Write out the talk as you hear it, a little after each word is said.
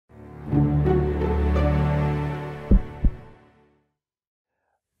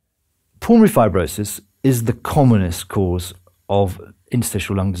Pulmonary fibrosis is the commonest cause of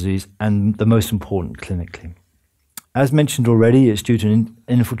interstitial lung disease and the most important clinically. As mentioned already, it's due to an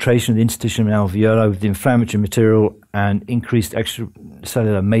infiltration of the interstitium and alveoli with the inflammatory material and increased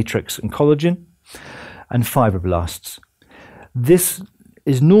extracellular matrix and collagen and fibroblasts. This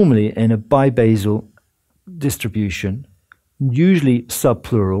is normally in a bibasal distribution, usually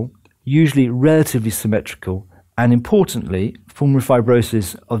subpleural, usually relatively symmetrical, and importantly, pulmonary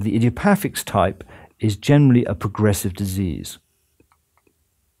fibrosis of the idiopathic type is generally a progressive disease.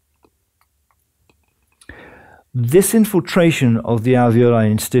 This infiltration of the alveoli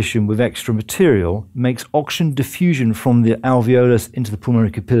and interstitium with extra material makes oxygen diffusion from the alveolus into the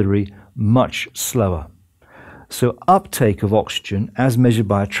pulmonary capillary much slower. So uptake of oxygen, as measured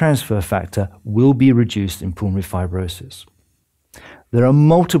by a transfer factor, will be reduced in pulmonary fibrosis. There are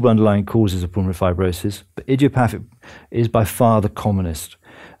multiple underlying causes of pulmonary fibrosis, but idiopathic is by far the commonest.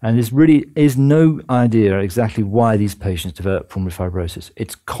 And there really is no idea exactly why these patients develop pulmonary fibrosis.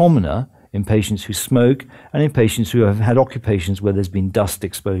 It's commoner in patients who smoke and in patients who have had occupations where there's been dust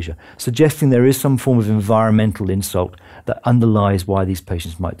exposure, suggesting there is some form of environmental insult that underlies why these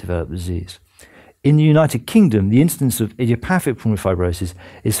patients might develop disease. In the United Kingdom, the incidence of idiopathic pulmonary fibrosis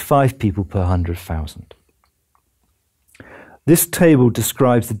is 5 people per 100,000. This table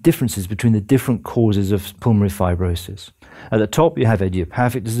describes the differences between the different causes of pulmonary fibrosis. At the top, you have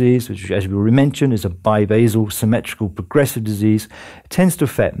idiopathic disease, which, as we already mentioned, is a bibasal, symmetrical, progressive disease. It tends to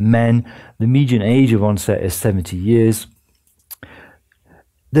affect men. The median age of onset is 70 years.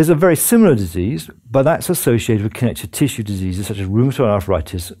 There's a very similar disease, but that's associated with connective tissue diseases such as rheumatoid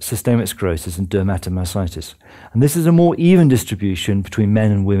arthritis, systemic sclerosis, and dermatomyositis. And this is a more even distribution between men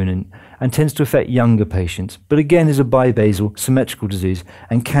and women and tends to affect younger patients, but again is a bibasal, symmetrical disease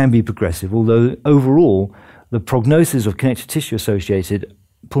and can be progressive, although overall the prognosis of connective tissue associated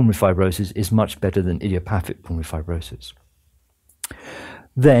pulmonary fibrosis is much better than idiopathic pulmonary fibrosis.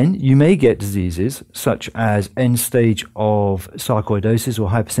 Then you may get diseases such as end stage of sarcoidosis or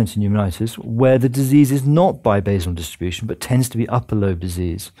hypersensitive pneumonitis, where the disease is not bibasal distribution but tends to be upper lobe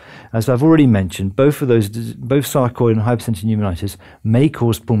disease. As I've already mentioned, both sarcoid and hypersensitive pneumonitis may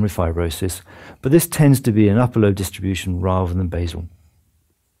cause pulmonary fibrosis, but this tends to be an upper lobe distribution rather than basal.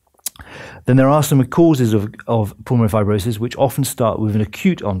 Then there are some causes of pulmonary fibrosis which often start with an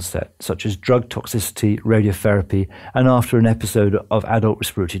acute onset, such as drug toxicity, radiotherapy, and after an episode of adult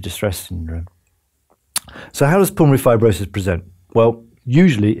respiratory distress syndrome. So how does pulmonary fibrosis present? Well,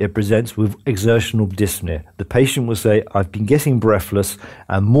 usually it presents with exertional dyspnea. The patient will say, I've been getting breathless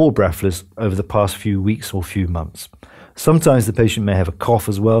and more breathless over the past few weeks or few months. Sometimes the patient may have a cough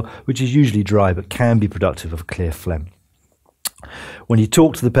as well, which is usually dry but can be productive of clear phlegm. When you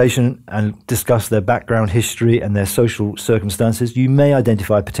talk to the patient and discuss their background history and their social circumstances, you may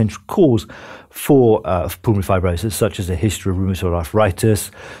identify a potential cause for pulmonary fibrosis, such as a history of rheumatoid arthritis,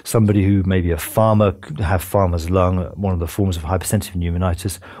 somebody who may be a farmer, could have farmer's lung, one of the forms of hypersensitive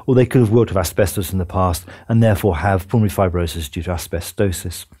pneumonitis, or they could have worked with asbestos in the past and therefore have pulmonary fibrosis due to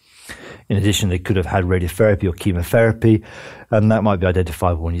asbestosis. In addition, they could have had radiotherapy or chemotherapy, and that might be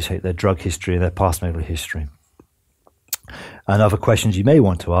identifiable when you take their drug history and their past medical history. And other questions you may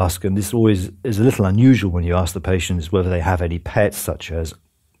want to ask, and this always is a little unusual when you ask the patient, is whether they have any pets such as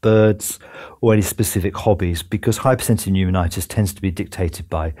birds or any specific hobbies, because hypersensitive pneumonitis tends to be dictated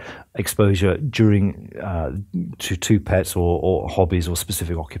by exposure during to pets or hobbies or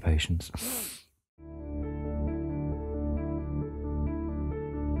specific occupations.